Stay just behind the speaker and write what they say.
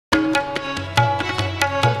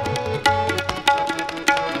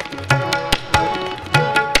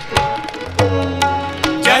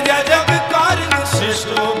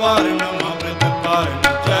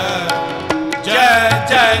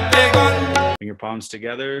Bring your palms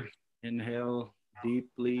together. Inhale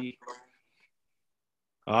deeply.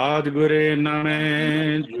 Adgure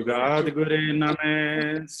Name, Jugadgure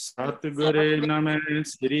Name, Satgure Name,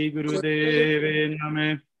 Sri Gurudeve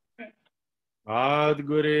Name.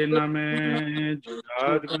 Adgure Name,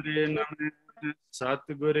 Jugadgure Name,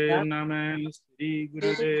 Satgure Name, Sri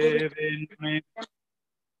Gurudeve Name.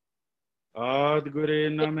 Adgure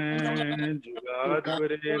Name,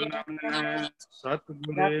 Jugadgure Name,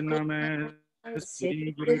 Satgure Name,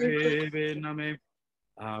 Sri Gurudeve Name.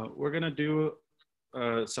 We're going to do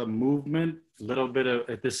some movement, a little bit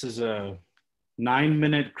of, this is a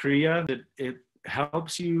 9-minute Kriya. It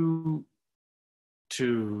helps you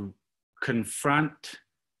to confront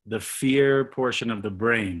the fear portion of the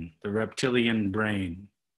brain, the reptilian brain.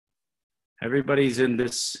 Everybody's in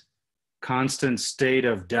this constant state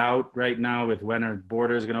of doubt right now with when our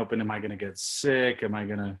border is going to open. Am I going to get sick? Am I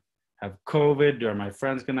going to have COVID? Or my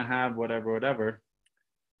friend's going to have whatever.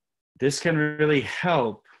 This can really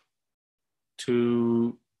help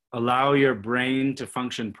to allow your brain to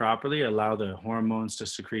function properly, allow the hormones to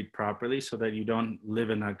secrete properly so that you don't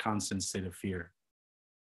live in that constant state of fear.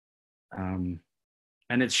 And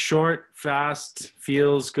it's short, fast,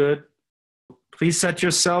 feels good. Please set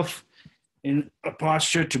yourself in a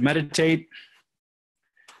posture to meditate.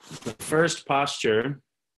 The first posture,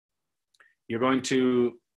 you're going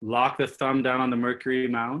to lock the thumb down on the Mercury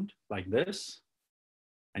mound like this,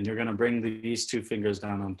 and you're going to bring these two fingers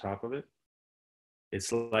down on top of it.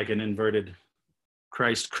 It's like an inverted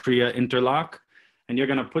Christ Kriya interlock. And you're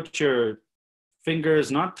going to put your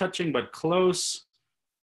fingers not touching, but close,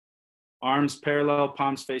 arms parallel,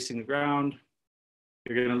 palms facing the ground.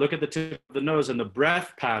 You're going to look at the tip of the nose, and the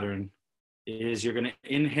breath pattern is you're going to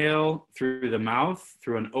inhale through the mouth,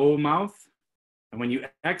 through an O mouth. And when you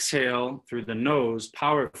exhale through the nose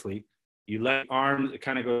powerfully, you let arms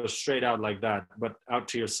kind of go straight out like that, but out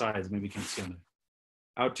to your sides. Maybe you can see on it.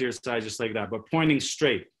 Out to your side, just like that, but pointing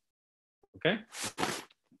straight, okay?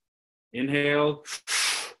 Inhale,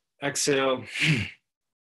 exhale,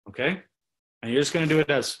 okay? And you're just gonna do it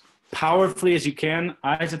as powerfully as you can,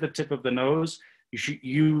 eyes at the tip of the nose.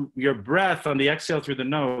 Your breath on the exhale through the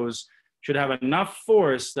nose should have enough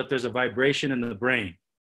force that there's a vibration in the brain.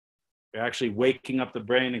 You're actually waking up the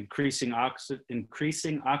brain, increasing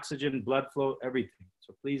oxygen, blood flow, everything.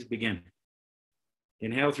 So please begin.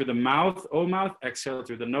 Inhale through the mouth, O mouth, exhale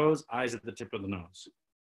through the nose, eyes at the tip of the nose.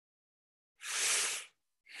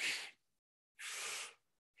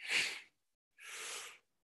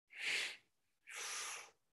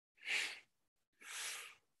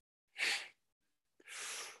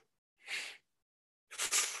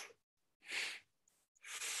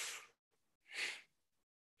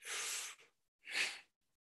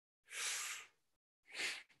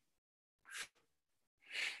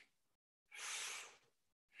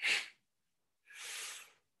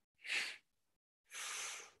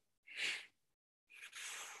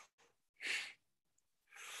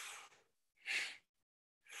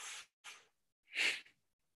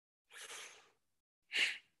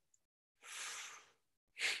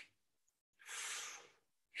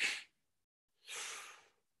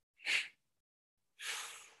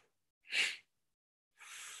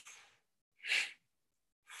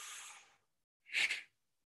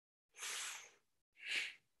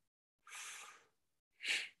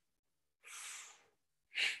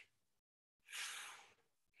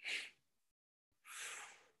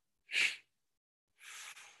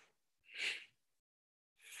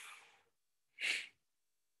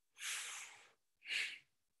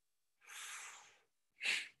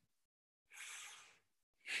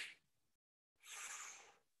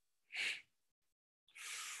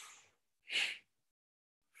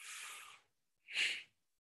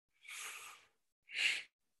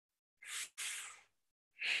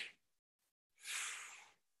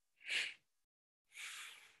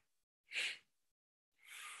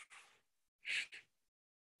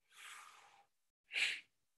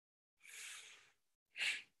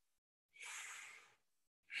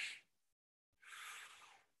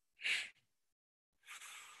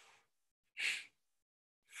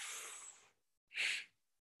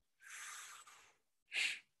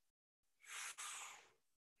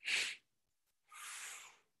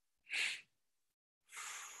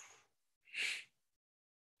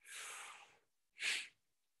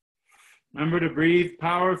 Remember to breathe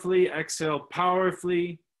powerfully, exhale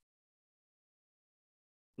powerfully.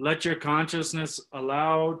 Let your consciousness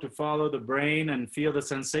allow to follow the brain and feel the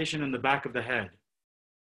sensation in the back of the head.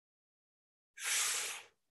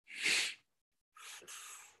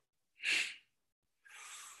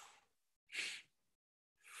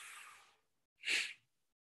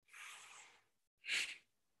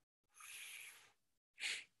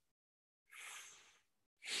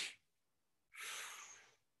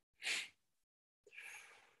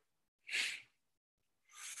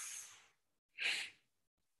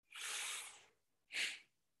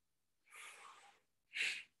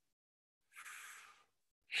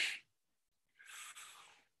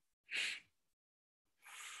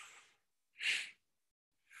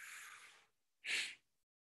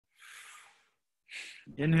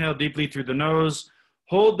 Inhale deeply through the nose.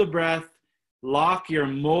 Hold the breath. Lock your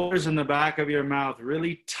molars in the back of your mouth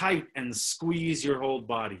really tight and squeeze your whole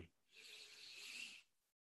body.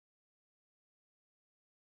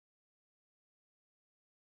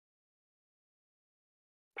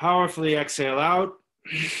 Powerfully exhale out.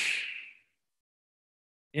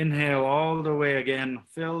 Inhale all the way again.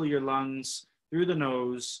 Fill your lungs through the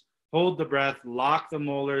nose. Hold the breath. Lock the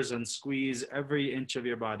molars and squeeze every inch of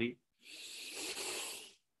your body.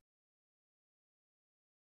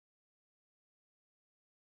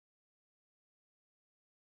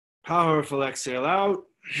 Powerful exhale out.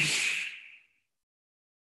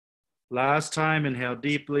 Last time, inhale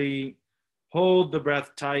deeply. Hold the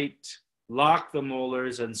breath tight. Lock the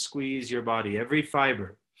molars and squeeze your body, every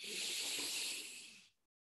fiber.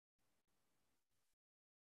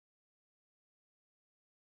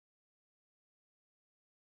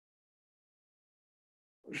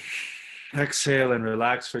 Exhale and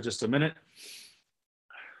relax for just a minute.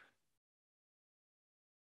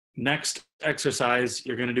 Next exercise,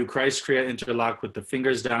 you're going to do Christ Kriya interlock with the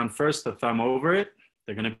fingers down first, the thumb over it.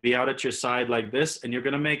 They're going to be out at your side like this, and you're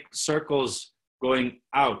going to make circles going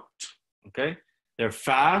out, okay? They're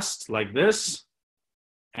fast like this,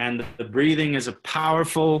 and the breathing is a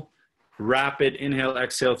powerful, rapid inhale,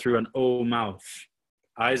 exhale through an O mouth.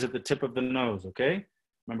 Eyes at the tip of the nose, okay?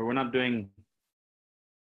 Remember, we're not doing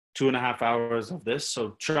 2.5 hours of this, so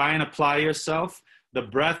try and apply yourself. The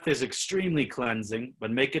breath is extremely cleansing,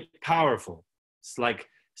 but make it powerful. It's like,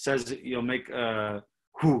 says you'll make a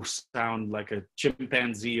whoo sound like a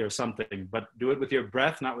chimpanzee or something, but do it with your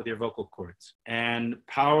breath, not with your vocal cords. And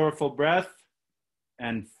powerful breath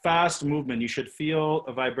and fast movement. You should feel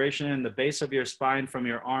a vibration in the base of your spine from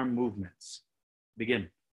your arm movements. Begin.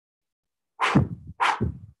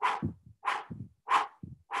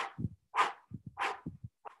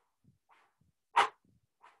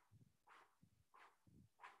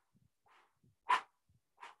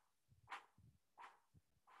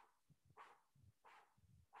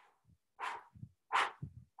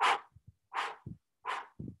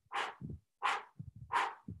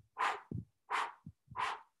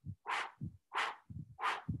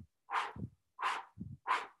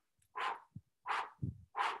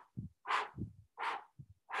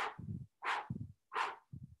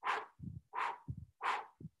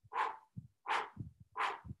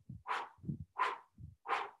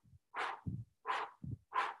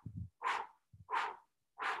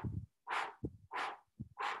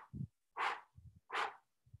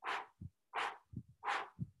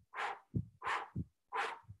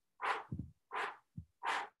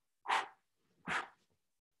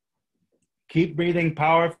 Keep breathing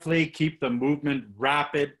powerfully. Keep the movement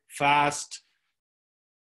rapid, fast.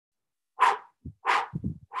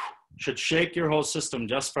 Should shake your whole system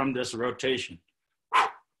just from this rotation.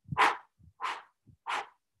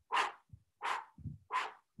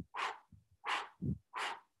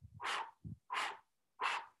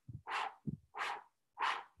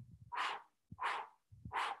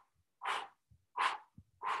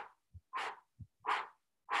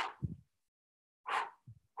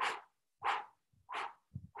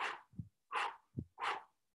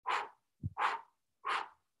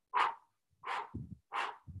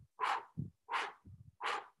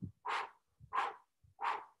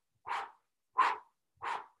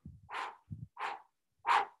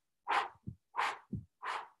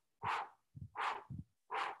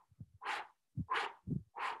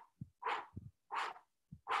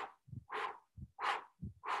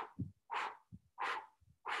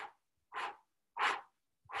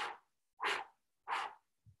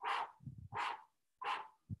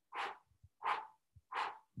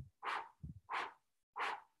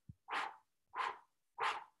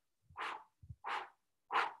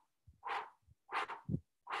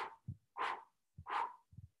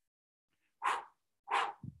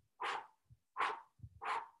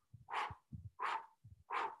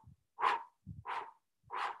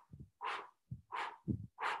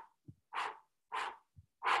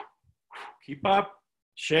 Keep up,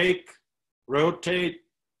 shake, rotate,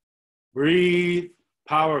 breathe,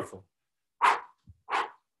 powerful.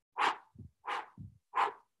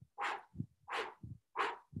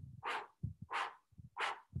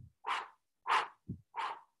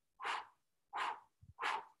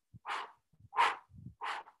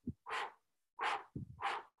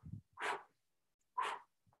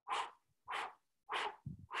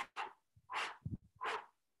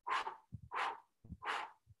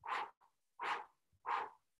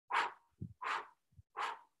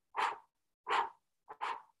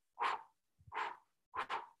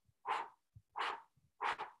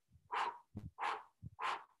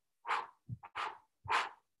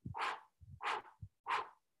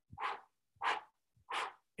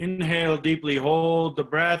 Inhale deeply, hold the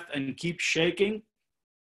breath and keep shaking.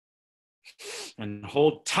 And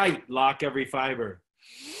hold tight, lock every fiber.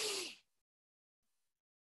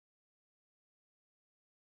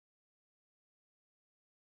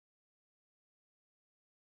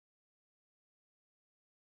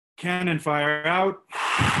 Cannon fire out.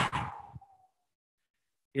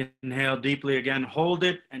 Inhale deeply again, hold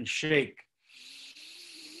it and shake.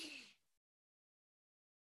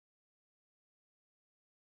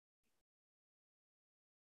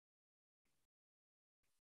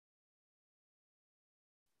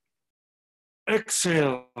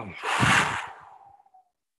 Exhale.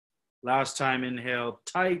 Last time, inhale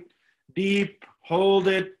tight, deep, hold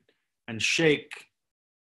it and shake.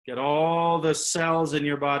 Get all the cells in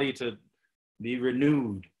your body to be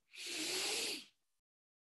renewed.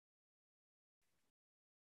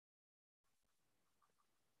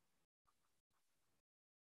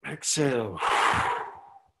 Exhale.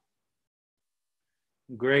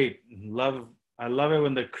 Great. I love it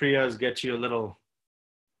when the kriyas get you a little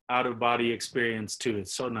out of body experience too.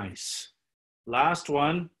 It's so nice. Last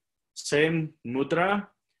one, same mudra,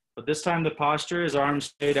 but this time the posture is arms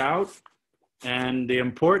straight out. And the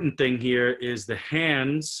important thing here is the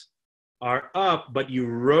hands are up, but you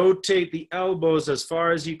rotate the elbows as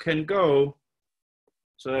far as you can go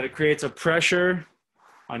so that it creates a pressure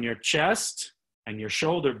on your chest and your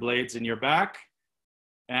shoulder blades in your back.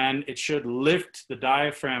 And it should lift the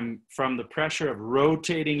diaphragm from the pressure of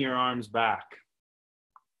rotating your arms back.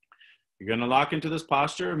 You're going to lock into this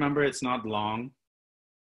posture. Remember, it's not long.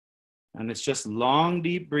 And it's just long,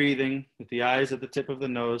 deep breathing with the eyes at the tip of the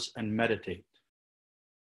nose and meditate.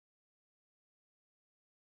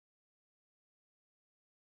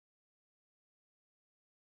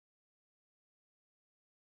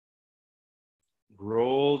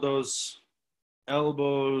 Roll those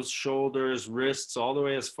elbows, shoulders, wrists, all the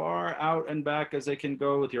way as far out and back as they can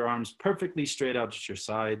go with your arms perfectly straight out at your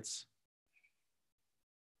sides.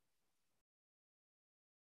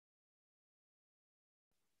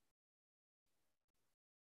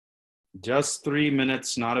 Just 3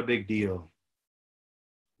 minutes, not a big deal,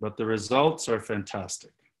 but the results are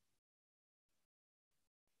fantastic.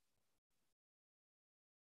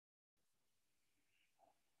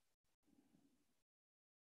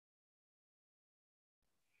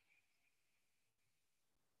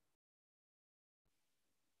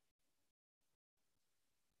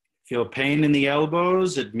 Feel pain in the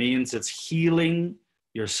elbows, it means it's healing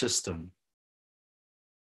your system.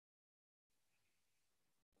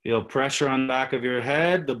 Feel pressure on the back of your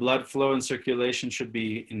head. The blood flow and circulation should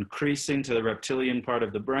be increasing to the reptilian part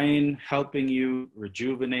of the brain, helping you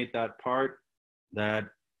rejuvenate that part, that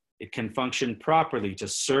it can function properly to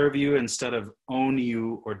serve you instead of own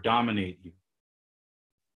you or dominate you.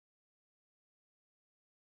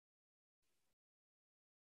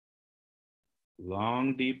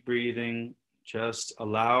 Long, deep breathing. Just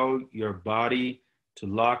allow your body to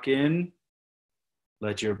lock in.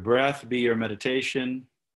 Let your breath be your meditation.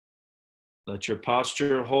 Let your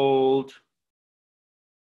posture hold.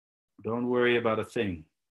 Don't worry about a thing.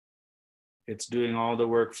 It's doing all the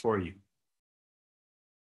work for you.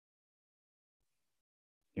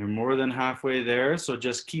 You're more than halfway there, so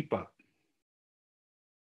just keep up.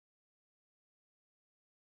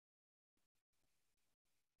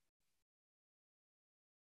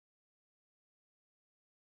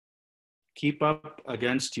 Keep up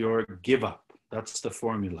against your give up. That's the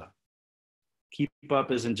formula. Keep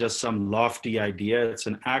up isn't just some lofty idea. It's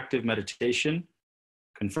an active meditation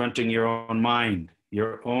confronting your own mind,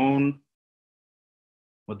 your own,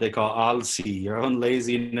 what they call alsi, your own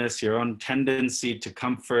laziness, your own tendency to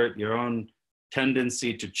comfort, your own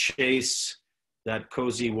tendency to chase that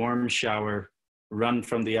cozy warm shower, run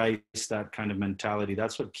from the ice, that kind of mentality.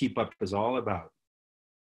 That's what keep up is all about.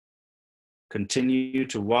 Continue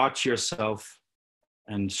to watch yourself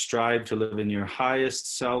and strive to live in your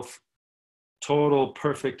highest self, total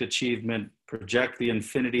perfect achievement. Project the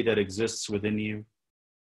infinity that exists within you.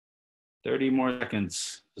 30 more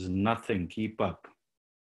seconds is nothing. Keep up.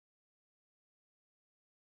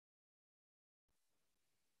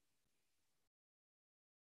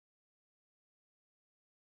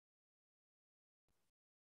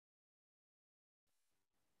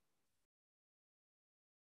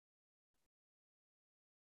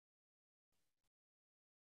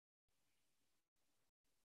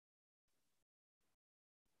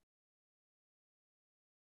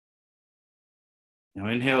 Now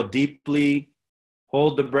inhale deeply,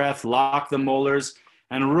 hold the breath, lock the molars,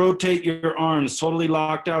 and rotate your arms totally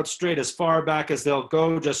locked out straight as far back as they'll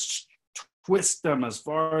go. Just twist them as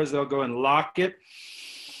far as they'll go and lock it.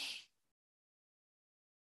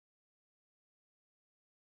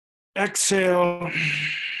 Exhale.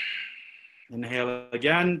 Inhale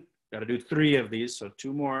again. Got to do 3 of these, so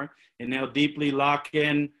 2 more. Inhale deeply, lock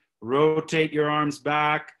in, rotate your arms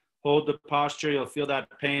back, hold the posture. You'll feel that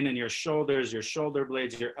pain in your shoulders, your shoulder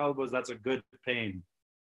blades, your elbows. That's a good pain.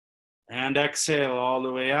 And exhale all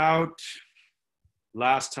the way out.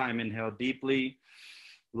 Last time, inhale deeply.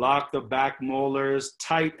 Lock the back molars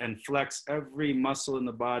tight and flex every muscle in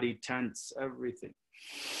the body, tense everything.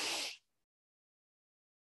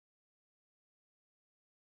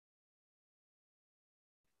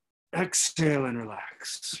 Exhale and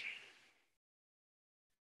relax.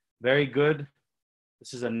 Very good.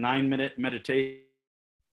 This is a 9-minute meditation,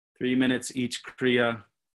 3 minutes each kriya,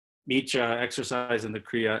 each exercise in the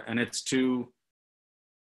kriya, and it's to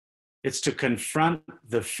confront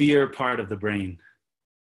the fear part of the brain.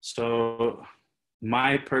 So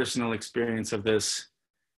my personal experience of this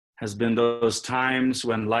has been those times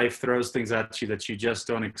when life throws things at you that you just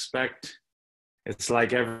don't expect. It's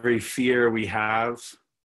like every fear we have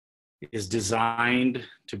is designed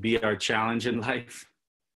to be our challenge in life.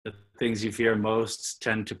 The things you fear most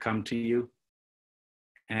tend to come to you.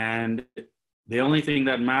 And the only thing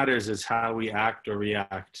that matters is how we act or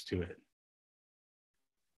react to it.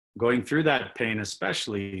 Going through that pain,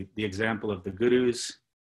 especially the example of the gurus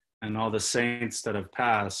and all the saints that have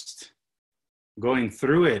passed, going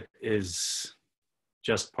through it is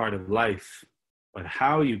just part of life. But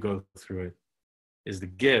how you go through it is the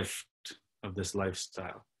gift of this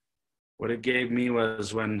lifestyle. What it gave me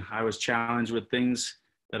was when I was challenged with things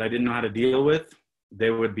that I didn't know how to deal with,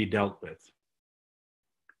 they would be dealt with.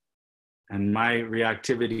 And my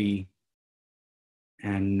reactivity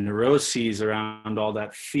and neuroses around all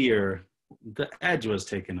that fear, the edge was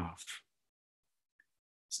taken off.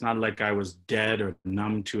 It's not like I was dead or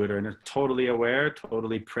numb to it or totally aware,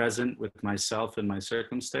 totally present with myself and my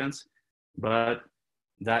circumstance, but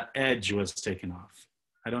that edge was taken off.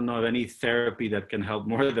 I don't know of any therapy that can help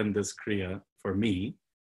more than this kriya for me.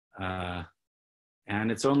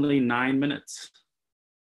 And it's only 9 minutes.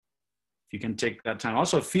 If you can take that time.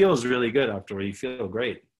 Also, it feels really good afterward. You feel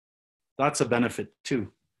great. That's a benefit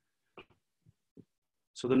too.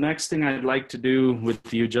 So the next thing I'd like to do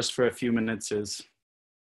with you just for a few minutes is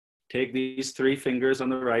take these 3 fingers on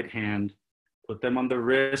the right hand, put them on the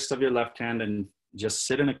wrist of your left hand, and just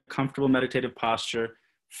sit in a comfortable meditative posture.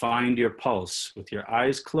 Find your pulse with your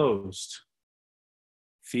eyes closed.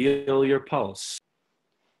 Feel your pulse.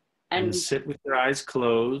 And sit with your eyes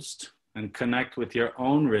closed and connect with your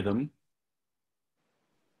own rhythm.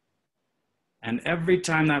 And every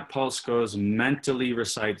time that pulse goes, mentally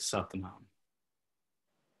recite Satanam.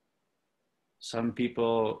 Some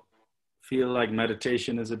people feel like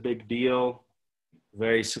meditation is a big deal,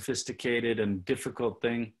 very sophisticated and difficult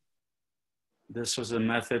thing. This was a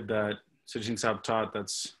method that Singh Sahib taught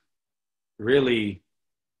that's really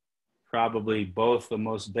probably both the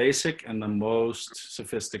most basic and the most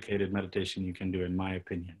sophisticated meditation you can do, in my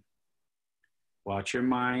opinion. Watch your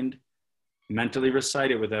mind, mentally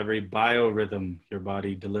recite it with every biorhythm your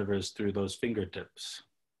body delivers through those fingertips.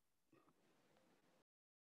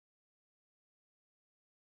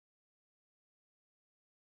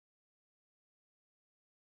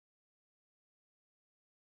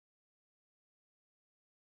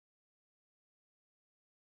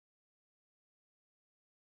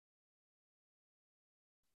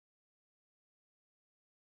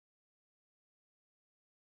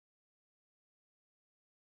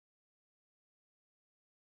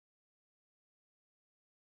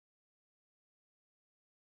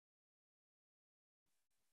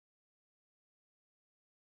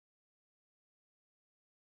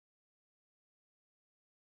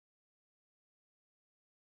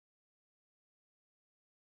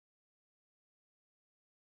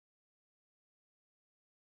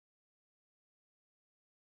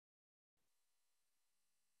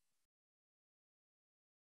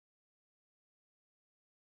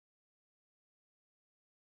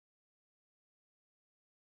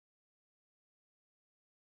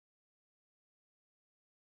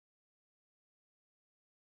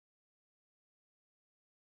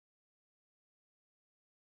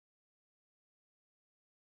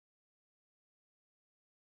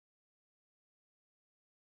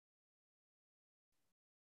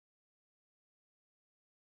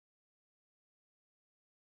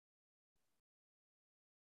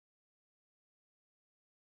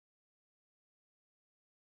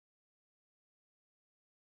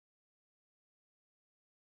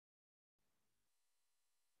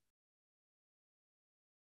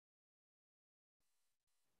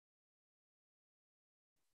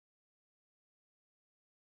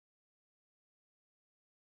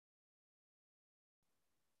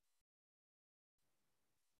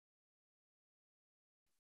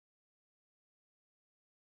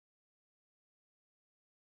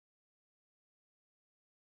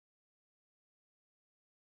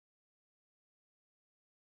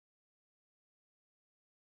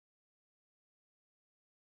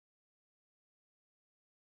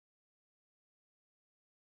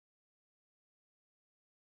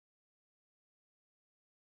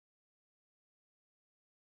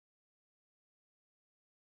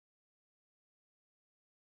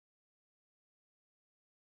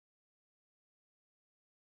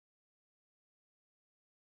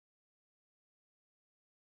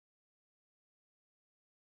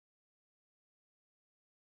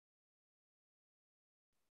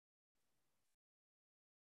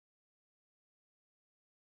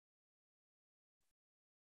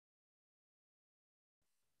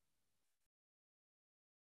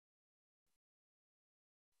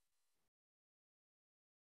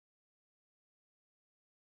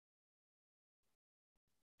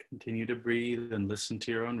 Continue to breathe and listen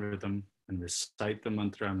to your own rhythm and recite the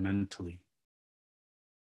mantra mentally.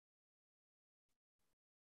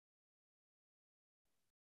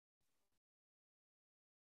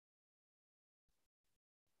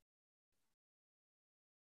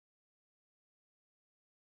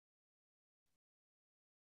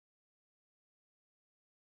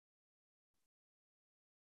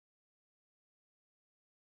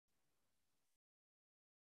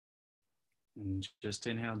 And just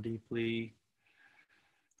inhale deeply.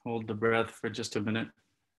 Hold the breath for just a minute.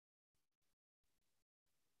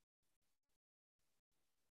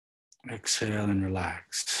 Exhale and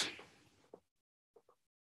relax.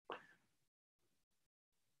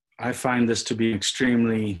 I find this to be an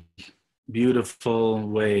extremely beautiful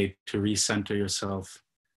way to recenter yourself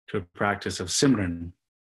to a practice of Simran,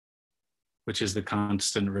 which is the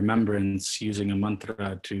constant remembrance using a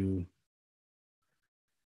mantra to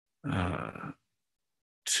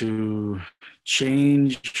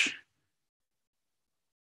change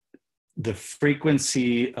the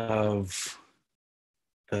frequency of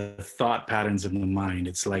the thought patterns in the mind.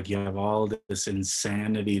 It's like you have all this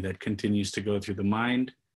insanity that continues to go through the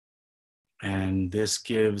mind, and this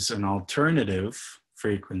gives an alternative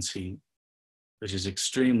frequency, which is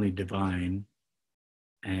extremely divine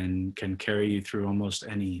and can carry you through almost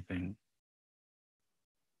anything.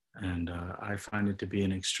 And I find it to be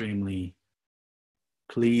an extremely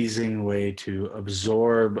pleasing way to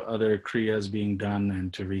absorb other kriyas being done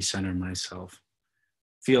and to recenter myself.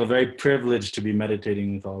 Feel very privileged to be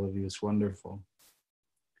meditating with all of you. It's wonderful.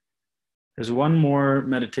 There's one more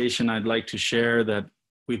meditation I'd like to share that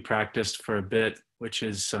we practiced for a bit, which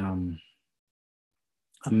is a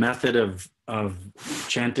method of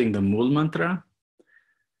chanting the Mool Mantra.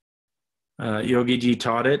 Yogi Ji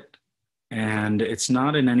taught it, and it's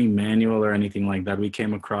not in any manual or anything like that. We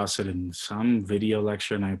came across it in some video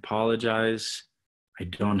lecture, and I apologize, I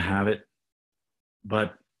don't have it.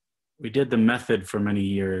 But we did the method for many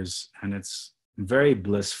years, and it's very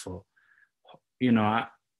blissful. You know,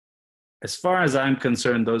 as far as I'm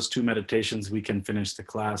concerned, those two meditations, we can finish the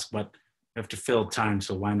class, but we have to fill time,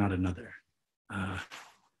 so why not another?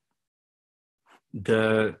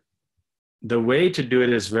 The way to do it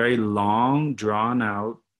is very long, drawn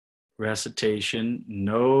out recitation,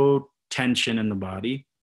 no tension in the body.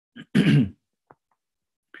 And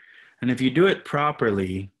if you do it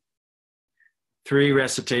properly, 3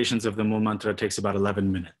 recitations of the Mool Mantra takes about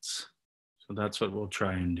 11 minutes. So that's what we'll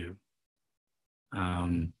try and do.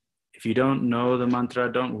 If you don't know the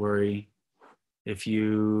mantra, don't worry. If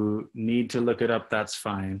you need to look it up, that's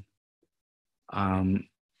fine. And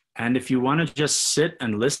if you want to just sit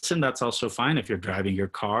and listen, that's also fine. If you're driving your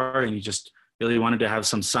car and you just really wanted to have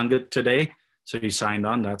some Sangat today, so you signed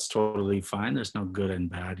on, that's totally fine. There's no good and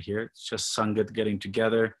bad here. It's just Sangat getting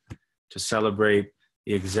together to celebrate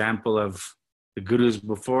the example of the gurus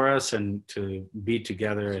before us and to be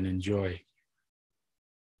together and enjoy.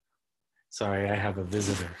 Sorry, I have a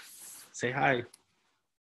visitor. Say hi.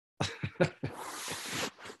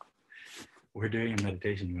 We're doing a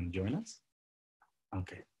meditation. You want to join us?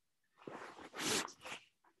 Okay.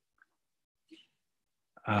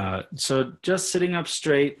 So just sitting up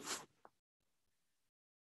straight.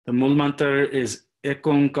 The Mool Mantra is Ek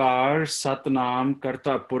Onkar Satnam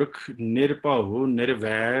Karta Purkh Nirpahu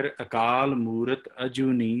Nirvair Akal Murat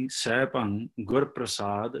Ajuni Saipang Gur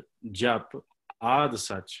Prasad Jap Ad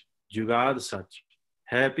Sach Jugad Sach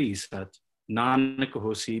Happy Sach Nanak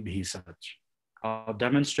Hosi Bhi Sach. I'll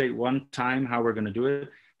demonstrate one time how we're going to do it.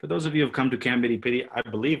 For those of you who have come to Camp Piri, I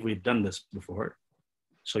believe we've done this before.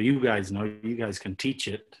 So you guys know, you guys can teach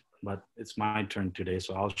it, but it's my turn today,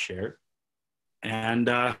 so I'll share. And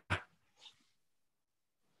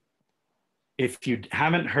if you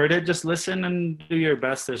haven't heard it, just listen and do your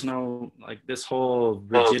best. There's no, like, this whole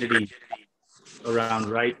rigidity around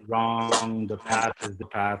right, wrong, the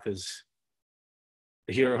path is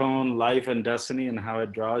your own life and destiny and how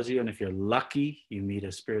it draws you. And if you're lucky, you meet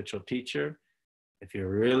a spiritual teacher. If you're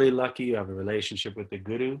really lucky, you have a relationship with the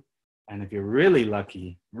guru. And if you're really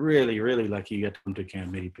lucky, really, really lucky, you get to come to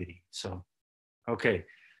Camp Piri. So, okay,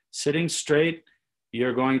 sitting straight,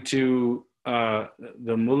 you're going to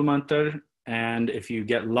the Mool Mantra. And if you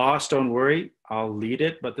get lost, don't worry, I'll lead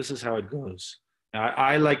it, but this is how it goes. Now,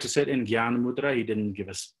 I like to sit in Gyan Mudra. He didn't give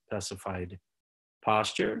a specified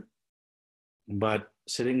posture, but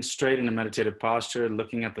sitting straight in a meditative posture,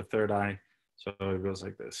 looking at the third eye. So it goes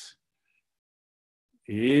like this.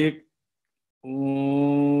 Ik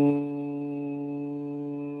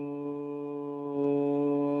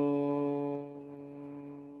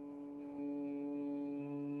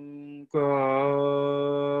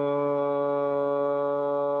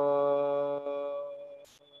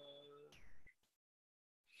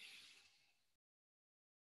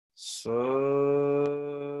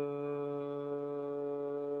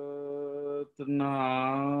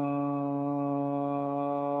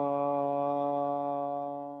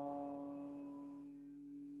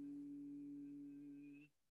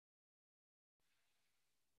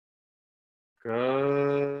Karta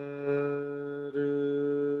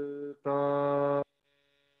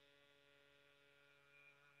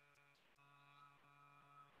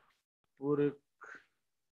Purak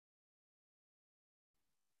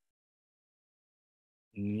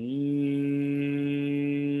Nirbhav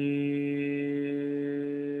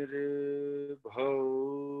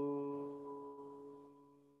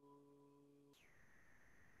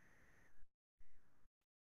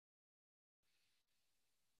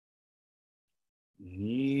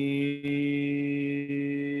Nirvaire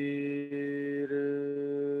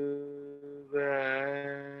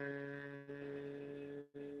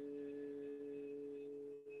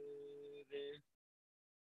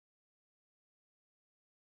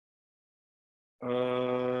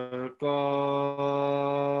Akarat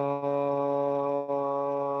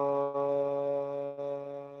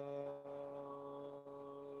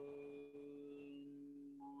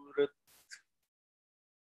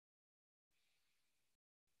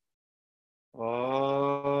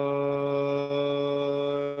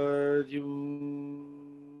Ajuri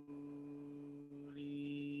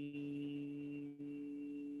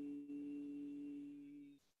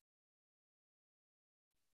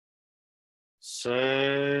Sebhang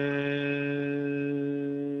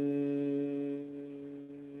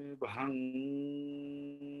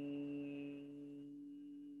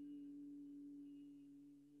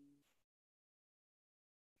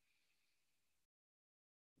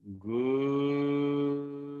Guru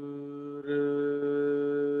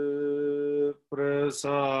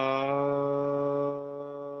Prasad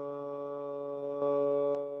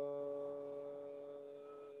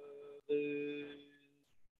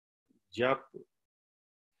Jap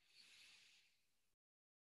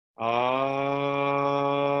Ad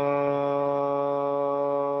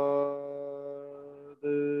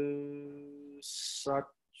Sach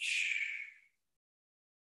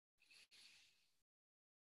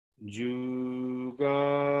Jugad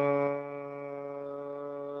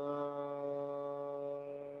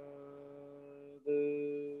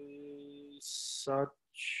Sach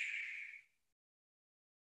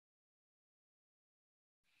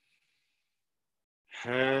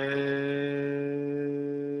है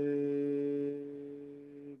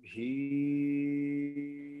भी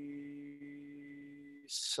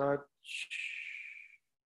सच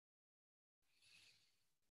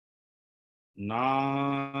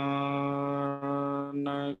नानक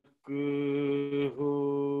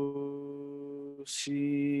होसी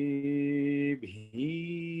भी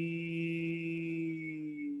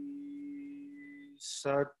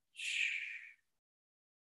सच.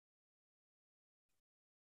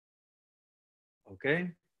 Okay,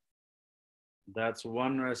 that's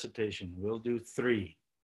one recitation. We'll do 3.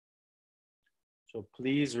 So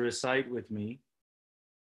please recite with me.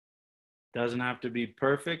 Doesn't have to be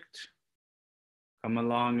perfect. Come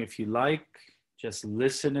along if you like. Just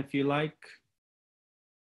listen if you like.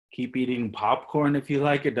 Keep eating popcorn if you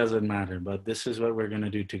like. It doesn't matter. But this is what we're going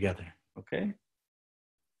to do together. Okay?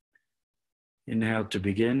 Inhale to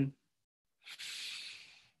begin.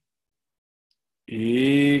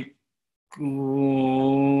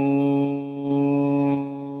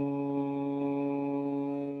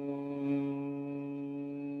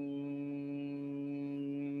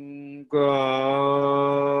 Karta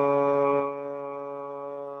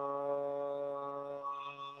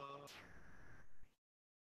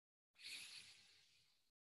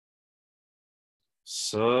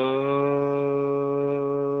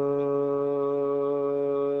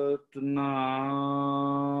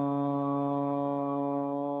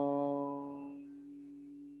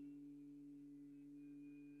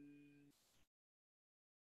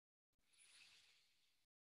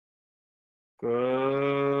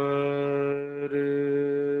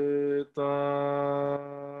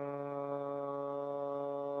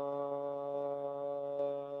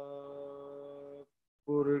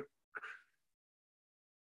Purak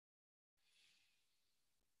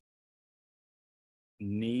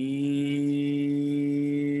Nirbhav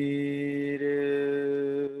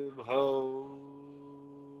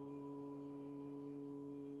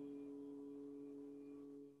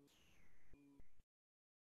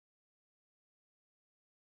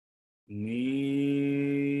Nirvaire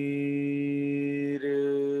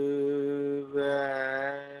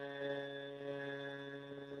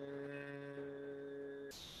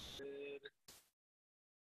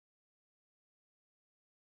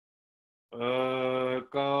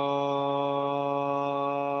Akarat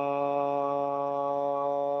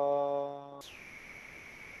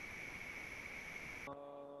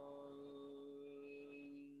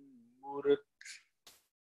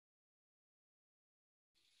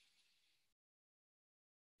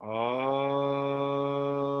Ajuni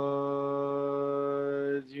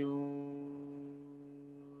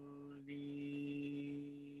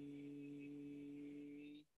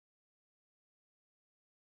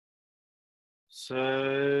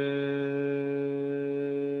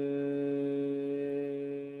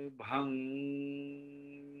Sebhang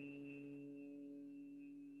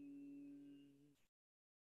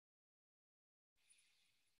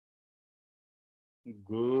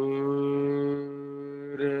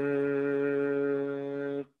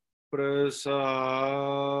Guru Prasad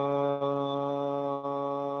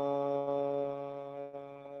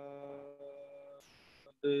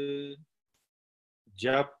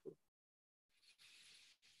Jap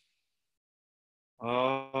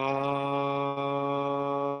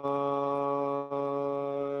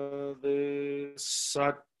Adi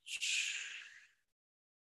Sach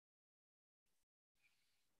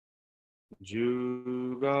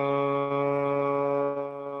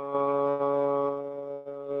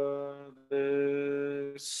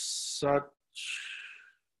Jugad Sach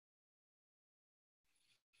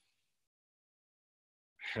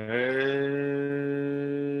है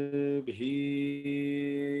भी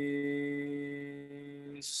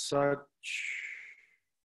सच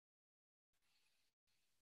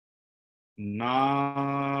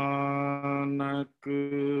नानक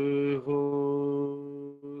होसी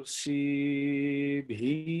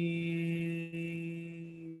भी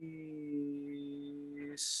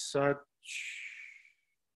सच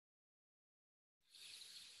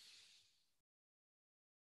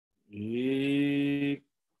एक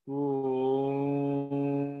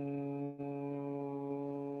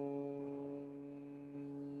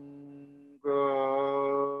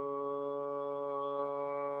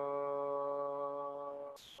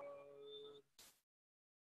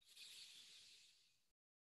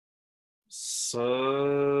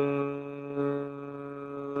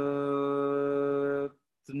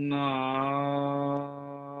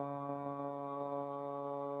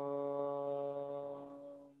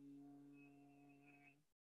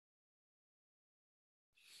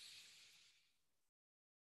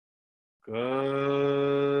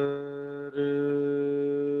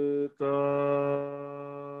करता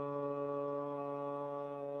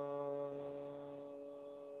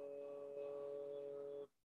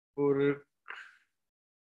पुरख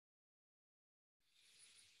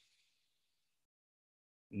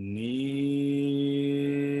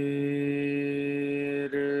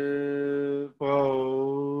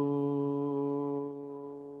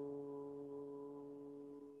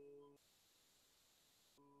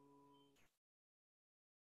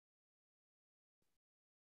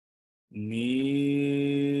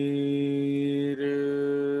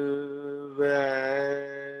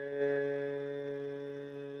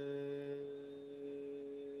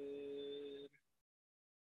निर्वैर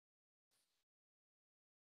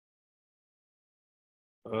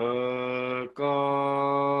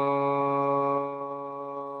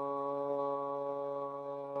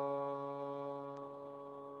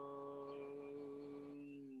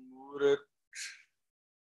अकामूर्त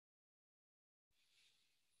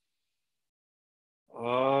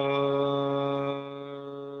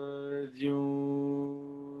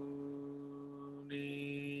आजुनी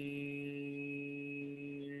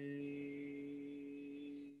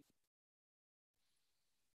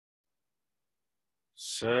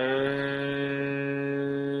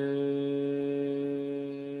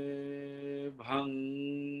सेभं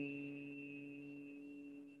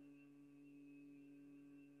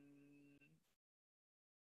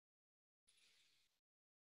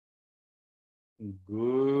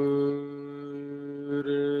गुरु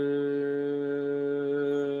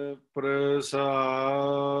प्रसाद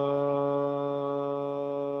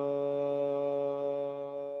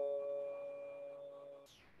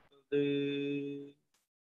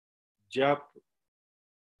जप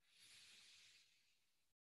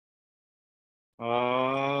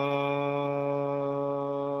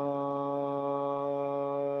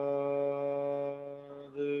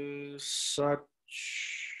आदि सच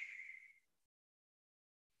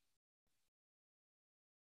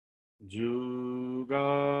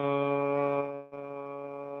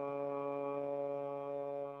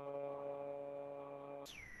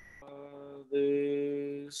जुगादि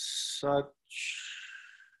सच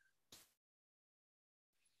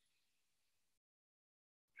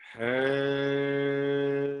है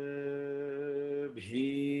भी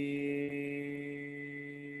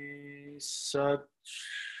सच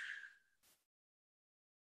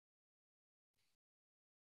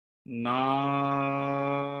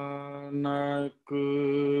नानक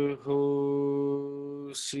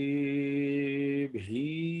होसी भी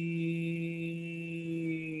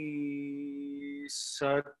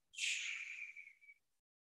Sach.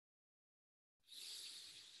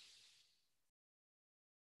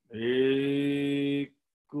 Ek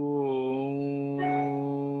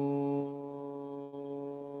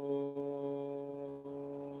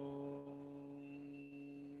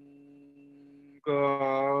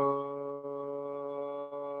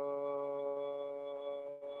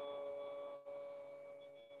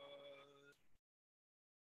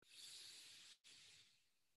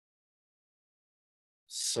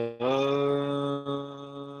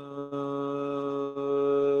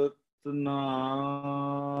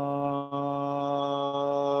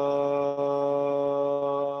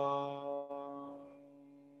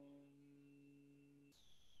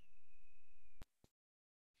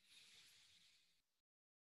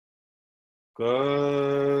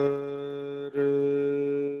Karta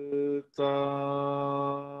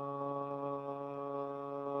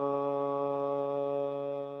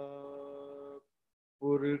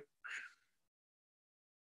Purk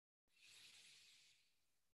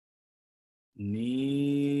Nirbhav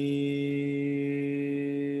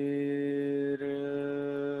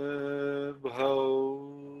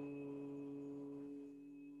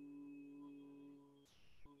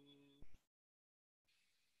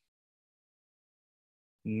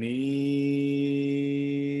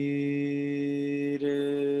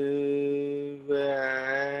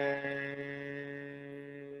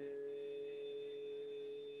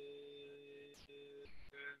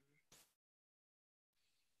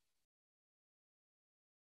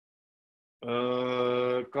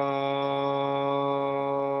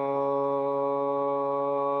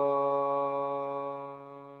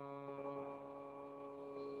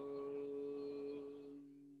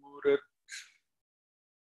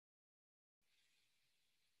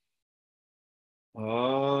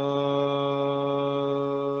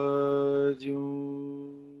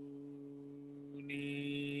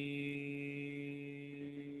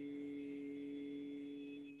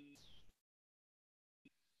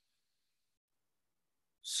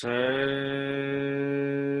Sebhang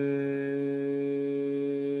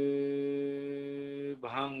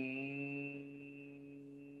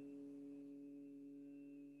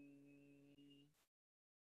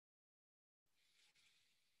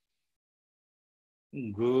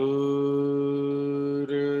Guru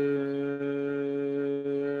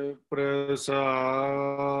Prasad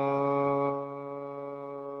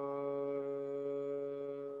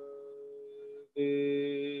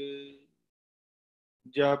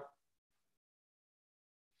Jap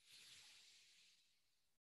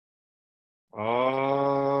Ad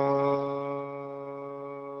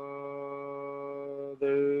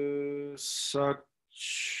Sach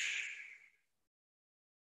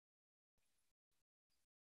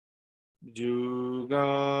Juga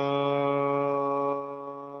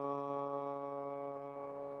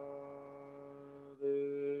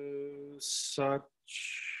Sach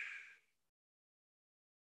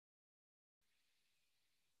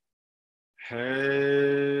Hai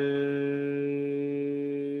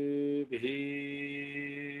Bhi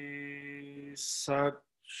Sach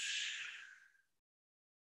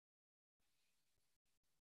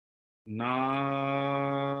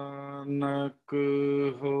Nanak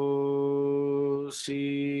Hosi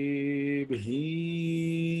Bhi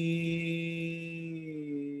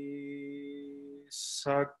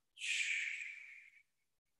Sach.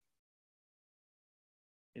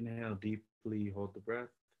 Inhale deeply, hold the breath.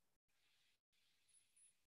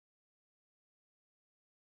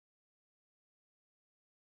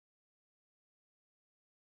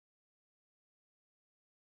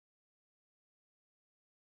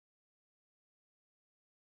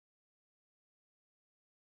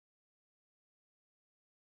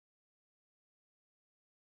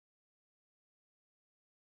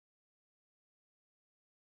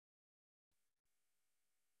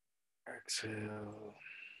 Exhale.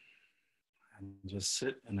 And just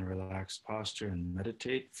sit in a relaxed posture and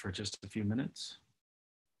meditate for just a few minutes.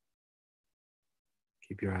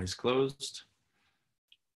 Keep your eyes closed.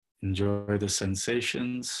 Enjoy the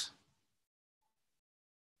sensations.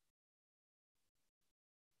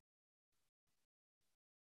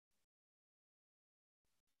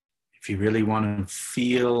 If you really want to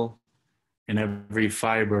feel in every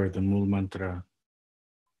fiber the Mool Mantra,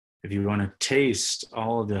 if you want to taste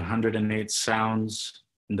all the 108 sounds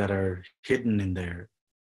that are hidden in there,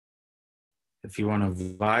 if you want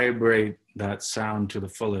to vibrate that sound to the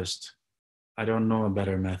fullest, I don't know a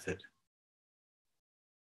better method.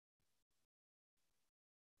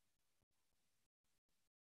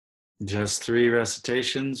 Just 3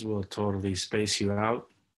 recitations will totally space you out,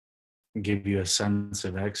 give you a sense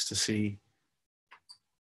of ecstasy,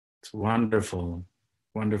 It's wonderful,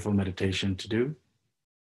 wonderful meditation to do.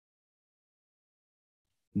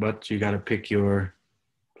 But you got to pick your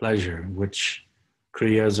pleasure. Which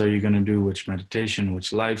kriyas are you going to do? Which meditation,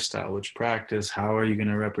 which lifestyle, which practice? How are you going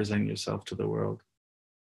to represent yourself to the world?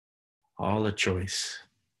 All a choice.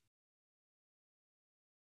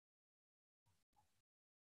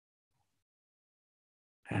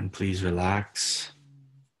 And please relax.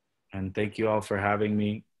 And thank you all for having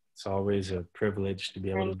me. It's always a privilege to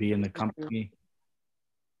be able to be in the company.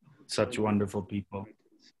 Such wonderful people.